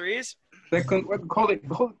the answer is. Second, hold it.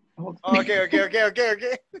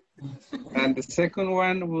 Okay. And the second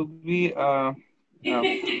one will be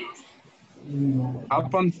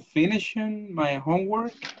upon finishing my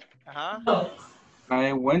homework,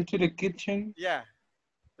 I went to the kitchen. Yeah,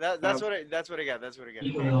 that's what I got.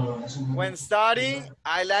 Okay. When studying,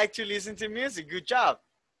 I like to listen to music. Good job.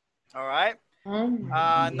 All right.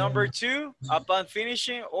 Number two, upon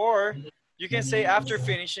finishing, or you can say after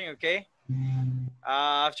finishing. Okay.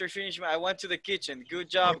 After finishing, I went to the kitchen. Good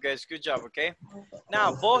job, guys. Good job. Okay.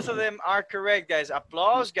 Now, both of them are correct, guys.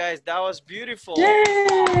 Applause, guys. That was beautiful.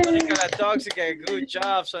 Sonica La Toxica. Good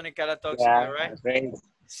job, Sonica La Toxica. Yeah, all right. Great.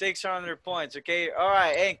 600 points. Okay. All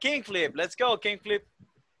right. And King Flip. Let's go, King Flip.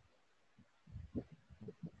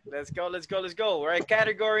 Let's go. All right.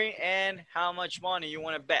 Category and how much money you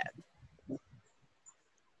want to bet.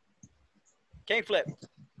 King Flip.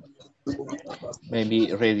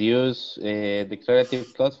 Maybe reduce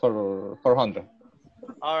declarative clause for 400.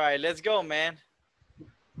 All right, let's go, man.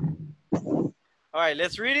 All right,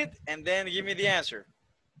 let's read it and then give me the answer.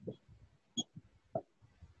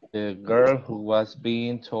 The girl who was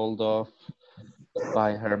being told off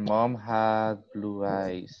by her mom had blue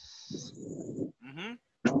eyes.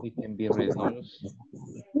 It can be reduced.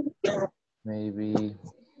 Maybe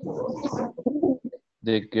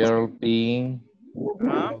the girl being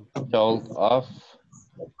told off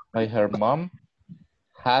by her mom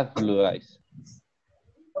had blue eyes.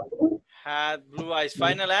 Had blue eyes.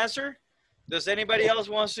 Final answer? Does anybody else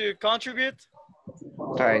want to contribute?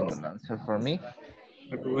 Final answer for me.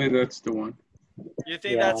 I believe that's the one. You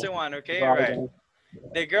think that's the one? Okay, all right.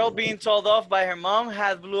 The girl being told off by her mom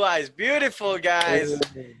had blue eyes. Beautiful, guys.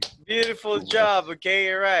 Beautiful job.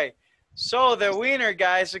 Okay, all right. So the winner,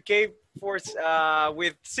 guys, okay, for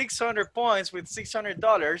with 600 points, with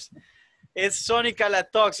 $600, it's Sonica La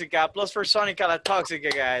Toxica. Applause for Sonica La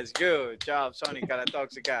Toxica, guys. Good job, Sonica La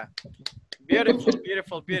Toxica. Beautiful,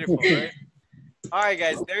 right? All right,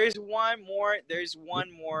 guys, there is one more. There's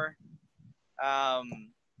one more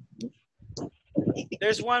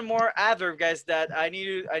adverb, guys, that I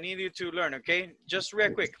need you to learn, okay? Just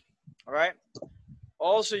real quick, all right?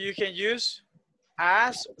 Also, you can use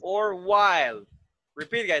as or while.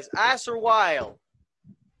 Repeat, guys, as or while.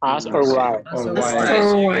 As or while.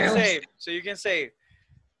 So you can say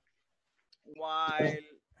while.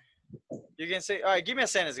 You can say, all right, give me a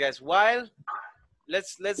sentence, guys. While,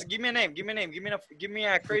 let's give me a name. Give me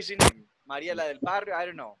a crazy name. María la del barrio, I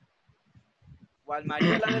don't know. While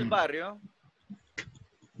María la del barrio.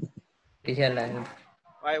 All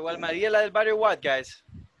right, while María la del barrio, what, guys?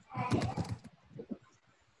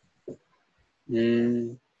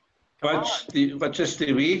 Watch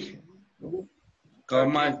TV.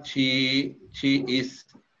 She is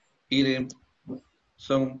eating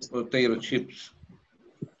some potato chips.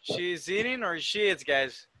 She's eating or she is,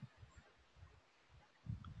 guys?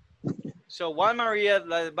 So while Maria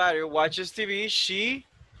del Barrio watches TV, she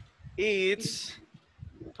eats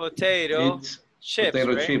potato Chips,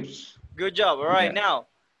 Potato right? chips. Good job. All right, Yeah. now,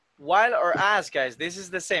 while or as, guys, this is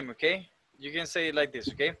the same, okay? You can say it like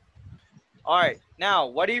this, okay? All right, now,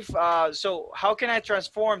 what if, so how can I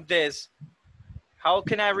transform this? How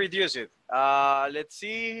can I reduce it? Let's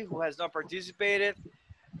see, who has not participated?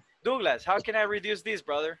 Douglas, how can I reduce this,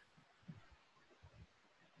 brother?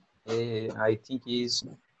 I think is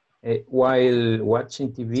while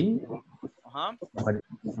watching TV, Uh-huh.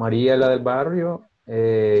 María la del barrio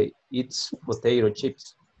eats potato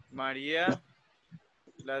chips. María,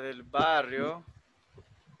 la del barrio,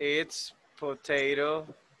 eats potato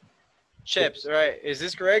chips. All right, is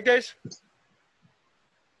this correct, guys?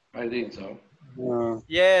 I think so.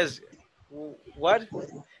 Yes. What?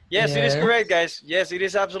 Yes, it is Yes. correct, guys. Yes, it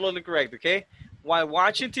is absolutely correct, okay? While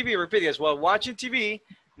watching TV, repeat this, while watching TV,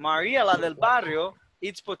 María la del barrio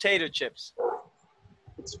eats potato chips.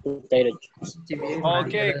 It's potato chips. TV,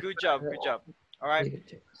 Okay, María good job, good job. All right. potato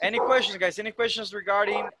chips. Any questions, guys? Any questions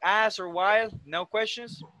regarding as or while? No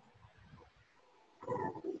questions?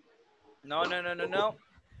 No, no, no, no, no.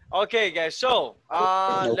 Okay, guys. So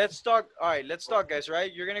let's talk. All right, let's talk, guys.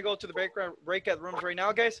 Right? You're gonna go to the breakout rooms right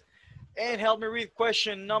now, guys, and help me read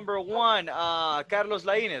question number 1. Carlos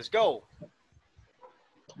Lainez, go.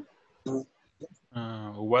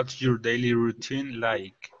 What's your daily routine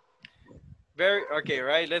like? Very okay,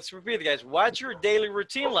 right? Let's repeat, guys. What's your daily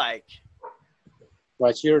routine like?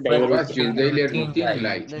 What's your daily What's your daily routine routine like?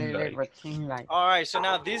 like? Daily routine like. All right, so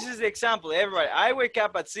now this is the example. Everybody, I wake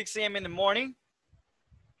up at 6 a.m. in the morning.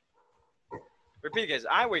 Repeat, guys.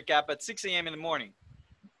 I wake up at 6 a.m. in the morning.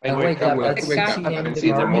 I wake up at 6 up a.m. at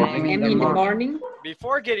in the morning. in the morning.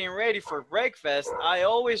 Before getting ready for breakfast, I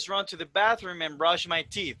always run to the bathroom and brush my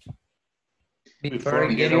teeth. Before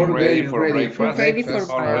Getting getting ready for breakfast, Ready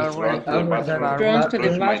for always run to the bathroom, run to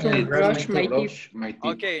the brush my bathroom, teeth. brush my teeth. Brush my teeth.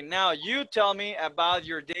 Okay, now you tell me about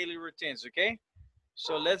your daily routines, okay?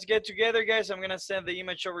 So let's get together, guys. I'm going to send the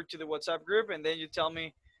image over to the WhatsApp group, and then you tell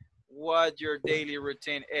me what your daily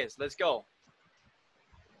routine is. Let's go.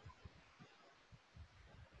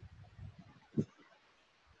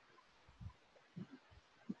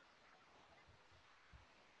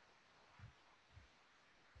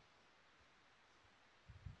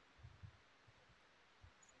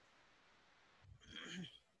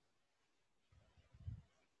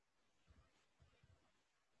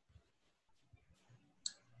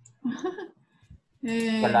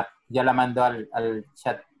 Ya la mandó al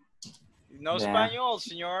chat. No Yeah. español,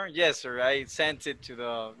 señor. Yes, sir. I sent it to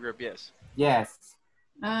the group, yes. Yes.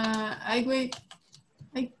 I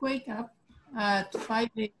wake up at 5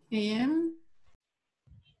 a.m.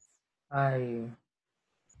 I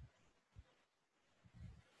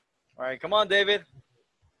All right, come on, David.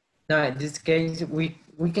 no, in this case we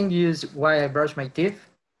can use why I brush my teeth,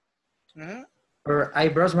 or I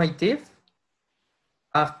brush my teeth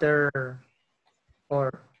after or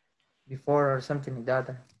before or something like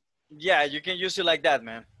that. Yeah, you can use it like that,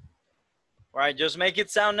 man. All right, just make it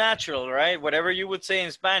sound natural, right? Whatever you would say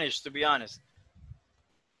in Spanish, to be honest.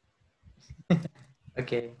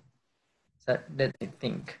 Okay, so let me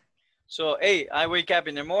think. So, hey, I wake up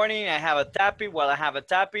in the morning, I have a tappy. While I have a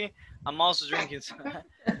tappy, I'm also drinking.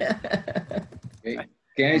 Okay.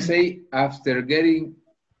 Can I say after getting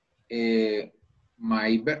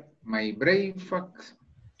my breakfast?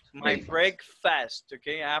 My breakfast,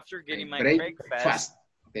 okay? After getting my breakfast.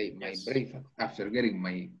 Okay, my Yes. breakfast. After getting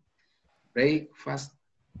my breakfast,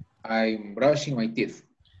 I'm brushing my teeth.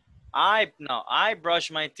 I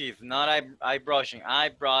brush my teeth, not I brushing. I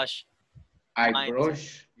brush. I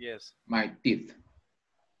brush Yes. my teeth.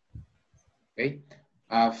 Okay.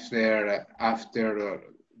 After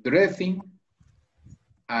dressing,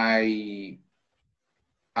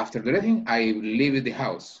 I leave the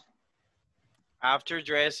house. After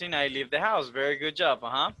dressing, I leave the house. Very good job,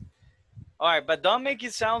 All right, but don't make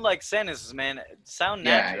it sound like sentences, man. Sound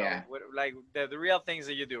natural, Yeah. like the real things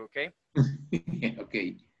that you do, okay?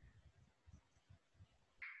 Okay.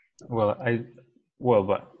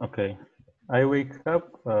 Okay. I wake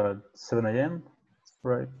up at 7 a.m.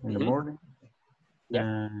 right in the morning. Yeah.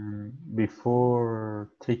 And before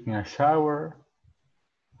taking a shower,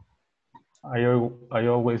 I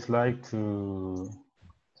always like to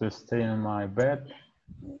stay in my bed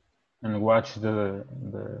and watch the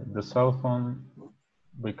cell phone,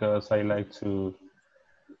 because I like to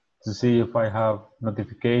see if I have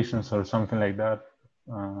notifications or something like that.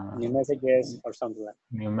 New messages or something like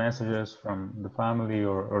New messages from the family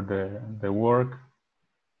or the work,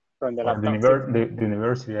 from the or laptop. the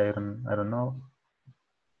university. I don't know.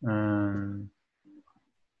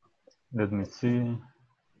 Let me see.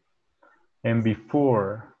 And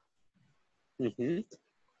before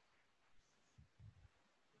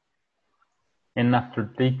And after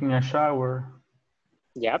taking a shower,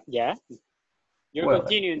 Yep, yeah. You're well,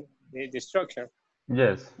 continuing the structure.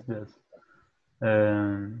 yes, yes.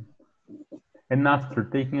 Um, and after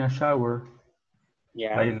taking a shower,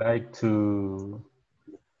 Yeah. I like to.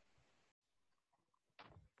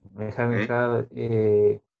 I haven't had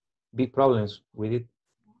big problems with it.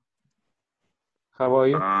 How about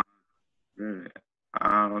you?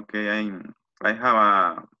 Okay, I have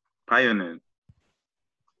a pioneer.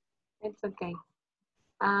 It's okay.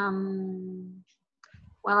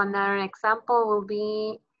 Well, another example will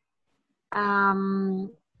be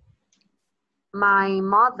my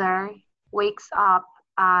mother wakes up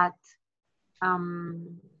at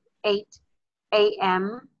 8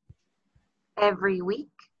 a.m. every week,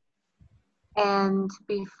 and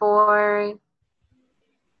before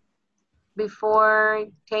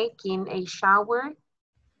taking a shower,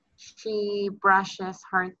 she brushes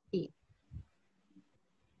her teeth.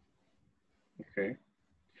 Okay.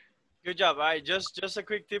 Good job. All right, just a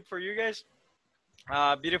quick tip for you guys.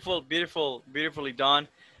 Beautifully done,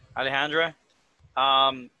 Alejandra.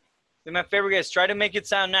 My favorite guys, try to make it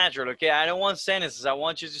sound natural, okay? I don't want sentences. I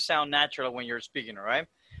want you to sound natural when you're speaking, all right?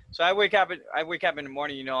 So I wake up in the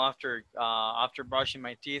morning, after brushing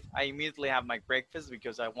my teeth. I immediately have my breakfast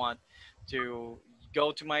because I want to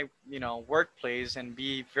go to my, workplace and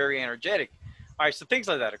be very energetic. All right, so things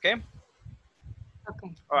like that, okay?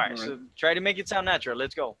 Okay. All right, so try to make it sound natural.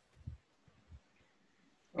 Let's go.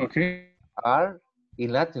 Okay. Are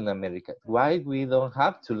in Latin America. Why we don't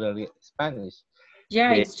have to learn Spanish?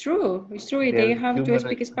 Yeah, The, it's true. It's true. They the have to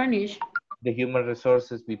speak Spanish. The human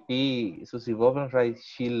resources VP, Susie Bovenright,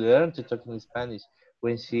 she learned to talk in Spanish.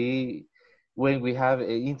 When we have an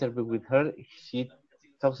interview with her, she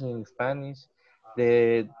talks in Spanish.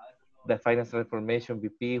 The finance transformation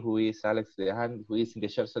VP, who is Alex Dehan, who is in the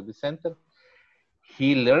shared service center,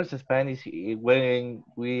 he learns Spanish. When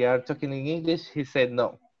we are talking in English, he said,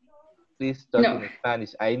 no, please talk in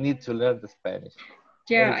Spanish. I need to learn the Spanish.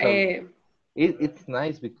 Yeah. And so it's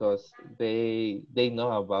nice because they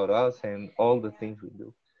know about us and all the things we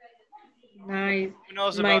do. Nice. Who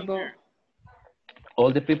knows My about boss.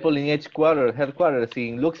 All the people in headquarters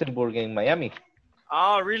in Luxembourg and Miami,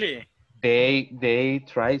 Oh, really? they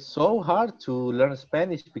try so hard to learn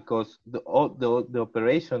Spanish because the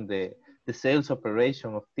operation, the sales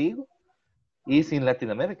operation of Tigo is in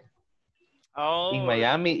Latin America. In Oh.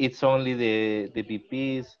 Miami, it's only the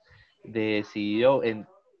VPs, the CEO, and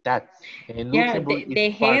that's in Yeah, Luxembourg. the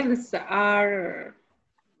It's part. hands are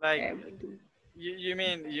Like, you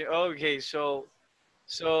mean, okay, so,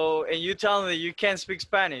 and you tell me that you can't speak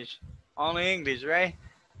Spanish, only English, right?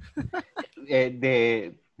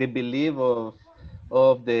 The belief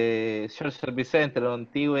of the shared service center on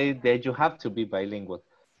TWA that you have to be bilingual.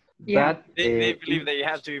 Yeah. But They believe that you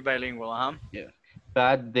have to be bilingual, huh? yeah.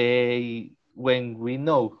 But when we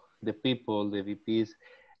know the people, the VPs,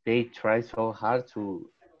 they try so hard to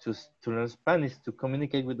learn Spanish to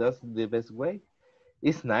communicate with us the best way.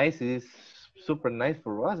 It's nice. It's super nice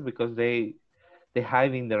for us because they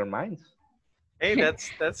have in their minds. Hey,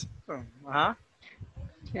 that's huh?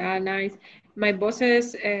 Yeah, nice. My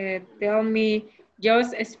bosses tell me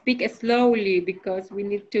just speak slowly because we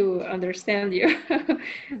need to understand you.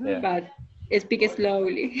 Yeah. But speak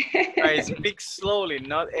slowly. All right, speak slowly,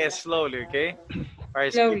 not as slowly, okay? All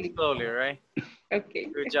right, speak Slowly. slowly, all right? Okay.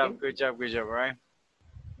 Good Okay. job, all right?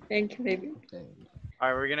 Thank you, David. Okay. All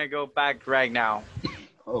right, we're gonna go back right now.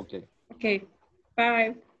 Okay. Okay.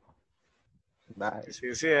 Bye. Bye.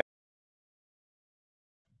 See ya.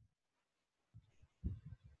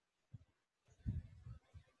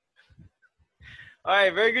 All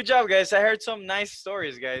right, very good job, guys. I heard some nice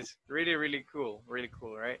stories, guys. Really cool,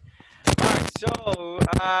 right? All right, so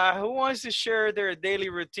who wants to share their daily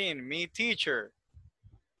routine? Me, teacher.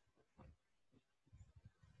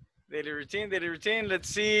 Daily routine. Let's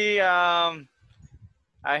see. I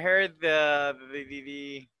heard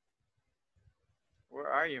the where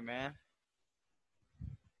are you, man?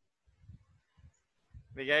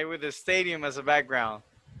 The guy with the stadium as a background.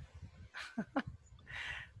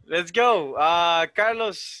 Let's go.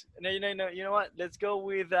 Carlos, no, you know what? Let's go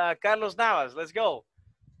with Carlos Navas. Let's go.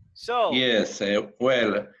 So. Yes,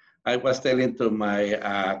 well, I was telling to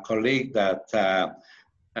my colleague that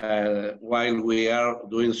while we are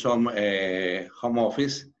doing some home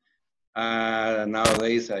office,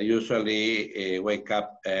 nowadays I usually wake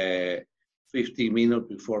up 15 minutes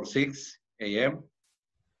before 6 a.m.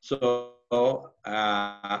 So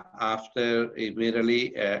after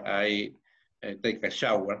immediately I take a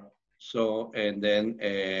shower. So, and then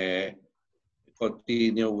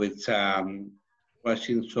continue with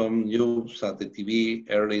watching some news at the TV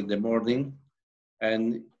early in the morning.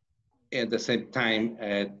 and at the same time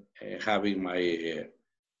having my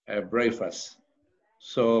breakfast.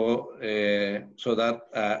 So, so that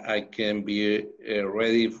I can be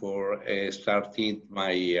ready for starting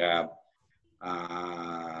my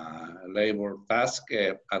labor task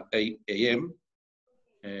at 8 a.m.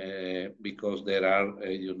 Because there are,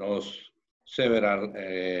 you know, several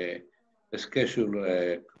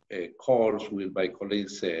scheduled calls with my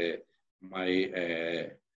colleagues, my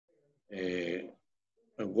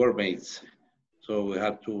workmates. So we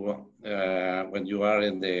have to, when you are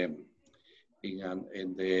in the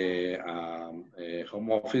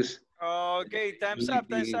home office. Okay, time's up.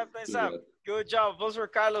 Good job. Those were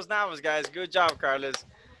Carlos Navas, guys. Good job, Carlos.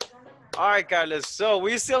 All right, Carlos. So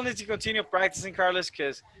we still need to continue practicing, Carlos,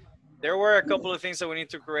 because there were a couple of things that we need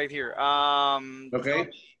to correct here. Okay.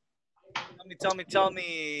 Tell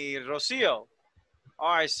me, Rocio.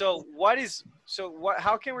 All right. So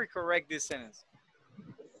how can we correct this sentence?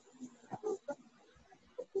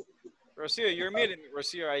 Rocio, you're muted.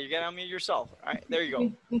 Rocio, right? You gotta unmute yourself. All right, there you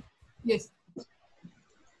go. Yes.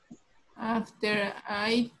 After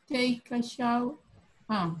I take a shower.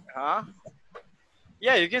 Huh?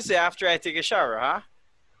 Yeah, you can say after I take a shower,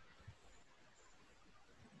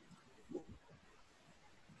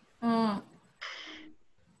 huh?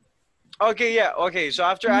 Okay, yeah, okay. So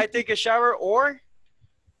after I take a shower or?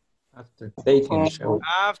 After taking a shower.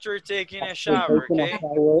 After taking a shower, okay?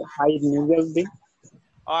 All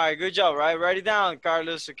right, good job, right? Write it down,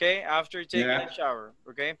 Carlos, okay? After taking a shower,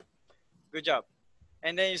 okay? Good job.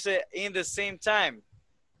 And then you say in the same time.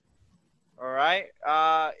 All right.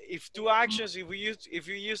 If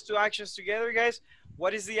you use two actions together, guys,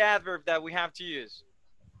 what is the adverb that we have to use?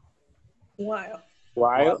 While.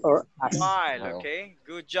 While or as. While, okay.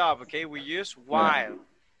 Good job, okay. We use while.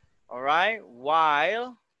 All right.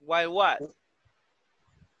 While what?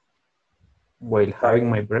 While having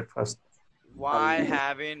my breakfast. While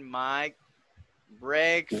having my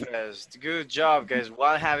breakfast. Good job, guys.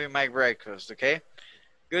 While having my breakfast, okay.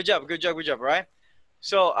 Good job, right?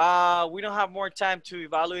 So we don't have more time to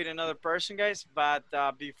evaluate another person, guys. But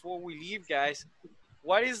before we leave, guys,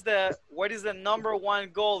 what is the number one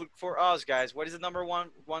goal for us, guys? What is the number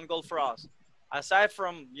one goal for us? Aside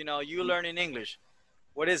from, you know, you learning English,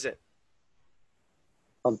 what is it?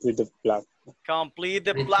 Complete the platform. Complete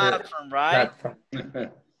the platform, right?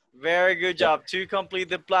 Very good job. To complete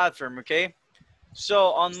the platform, okay?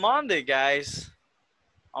 So on Monday, guys,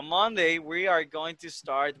 on Monday, we are going to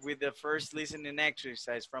start with the first listening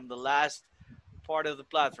exercise from the last part of the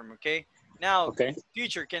platform, okay? Now,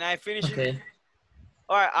 teacher, can I finish it?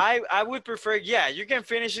 All right, I would prefer, yeah, you can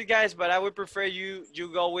finish it, guys, but I would prefer you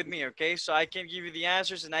go with me, okay? So I can give you the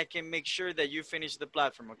answers and I can make sure that you finish the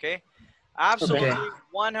platform, okay? Absolutely,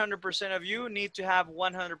 100% of you need to have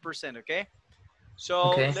 100%, okay?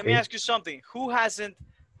 So let me ask you something. Who hasn't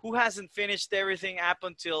finished everything up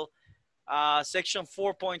until section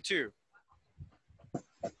 4.2?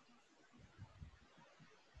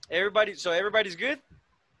 Everybody's good?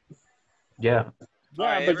 Yeah. All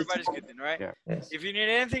right, everybody's good then, right? Yeah. Yes. If you need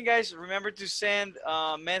anything, guys, remember to send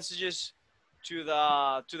messages to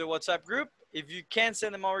the WhatsApp group. If you can't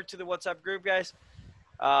send them over to the WhatsApp group, guys,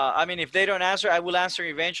 I mean, if they don't answer, I will answer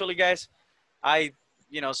eventually, guys.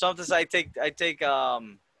 Sometimes I take a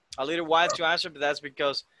little while to answer, but that's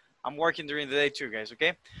because I'm working during the day too, guys,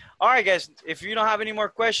 okay? All right, guys, if you don't have any more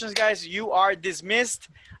questions, guys, you are dismissed.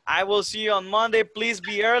 I will see you on Monday. Please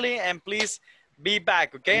be early and please be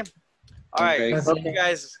back, okay? All right, see you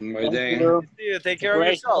guys. See you. Take care of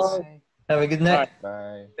yourselves. Have a good night.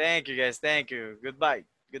 Bye. Thank you, guys. Thank you. Goodbye.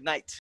 Good night.